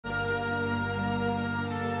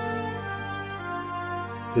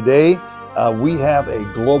Today, we have a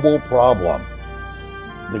global problem.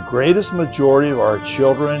 The greatest majority of our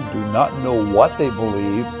children do not know what they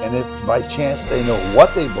believe, and if by chance they know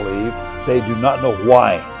what they believe, they do not know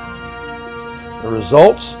why. The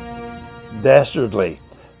results? Dastardly.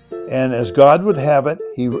 And as God would have it,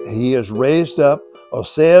 He has raised up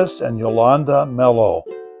Oséias and Yolanda Mello.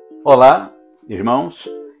 Olá, irmãos.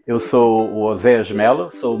 Eu sou o Oséias Mello,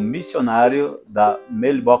 sou missionário da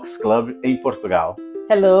Mailbox Club em Portugal.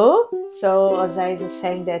 Hello, so Oséias is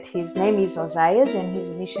saying that his name is Oséias and he's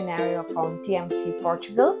a missionary from TMC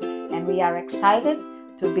Portugal, and we are excited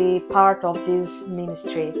to be part of this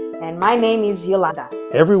ministry. And my name is Yolanda.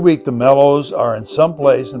 Every week the Mellos are in some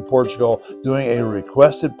place in Portugal doing a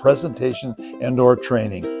requested presentation and/or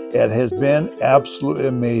training. It has been absolutely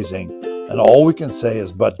amazing, and all we can say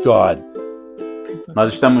is but God.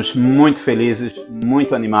 Nós estamos muito felizes,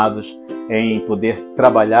 muito animados em poder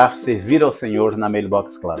trabalhar, servir ao Senhor na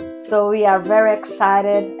Mailbox Club. So we are very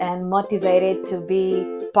excited and motivated to be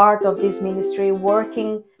part of this ministry,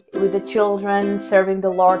 working with the children, serving the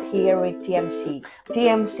Lord here with TMC.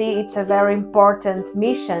 TMC, it's a very important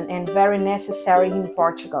mission and very necessary in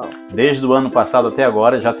Portugal. Desde o ano passado até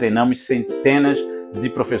agora já treinamos centenas de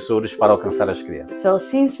professores para alcançar as crianças. So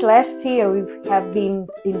since last year we have been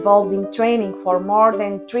involved in training for more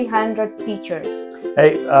than 300 teachers.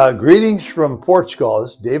 Hey, greetings from Portugal.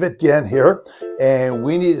 This is David again here, and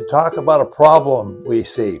we need to talk about a problem we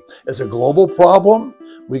see. It's a global problem.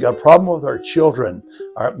 We got a problem with our children.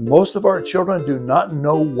 Most of our children do not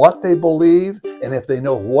know what they believe, and if they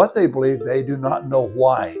know what they believe, they do not know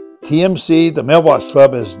why. TMC, the Mailbox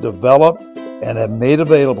Club, has developed and have made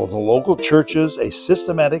available to local churches a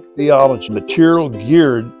systematic theology material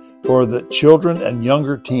geared for the children and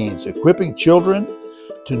younger teens, equipping children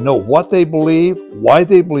to know what they believe, why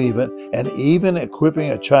they believe it, and even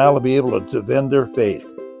equipping a child to be able to defend their faith.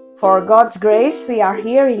 For God's grace, we are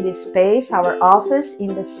here in this space, our office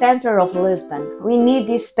in the center of Lisbon. We need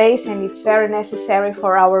this space and it's very necessary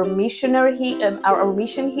for our mission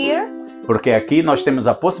here. Porque aqui nós temos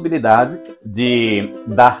a possibilidade de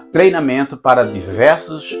dar treinamento para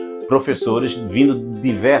diversos professores vindo de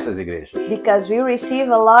diversas igrejas. Because we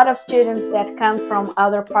receive a lot of students that come from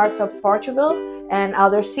other parts of Portugal and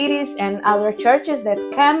other cities and other churches that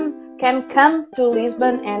can come to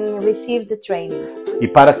Lisbon and receive the training. E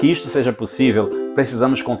para que isto seja possível,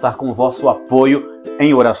 precisamos contar com o vosso apoio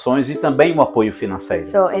em orações e também o apoio financeiro.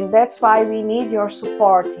 So, and that's why we need your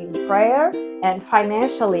support in prayer and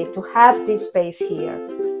financially to have this space here.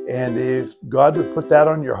 And if God would put that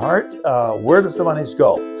on your heart, where does the monies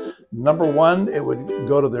go? Number one, it would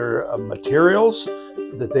go to their materials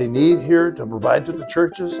that they need here to provide to the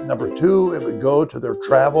churches. Number two, it would go to their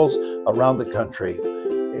travels around the country.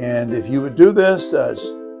 And if you would do this,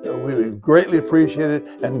 we would greatly appreciate it,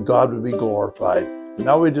 and God would be glorified.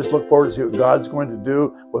 Now we just look forward to see what God's going to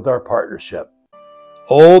do with our partnership.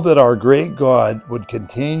 Oh, that our great God would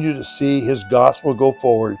continue to see His gospel go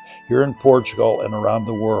forward here in Portugal and around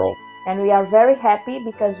the world. And we are very happy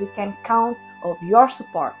because we can count on your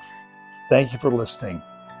support. Thank you for listening.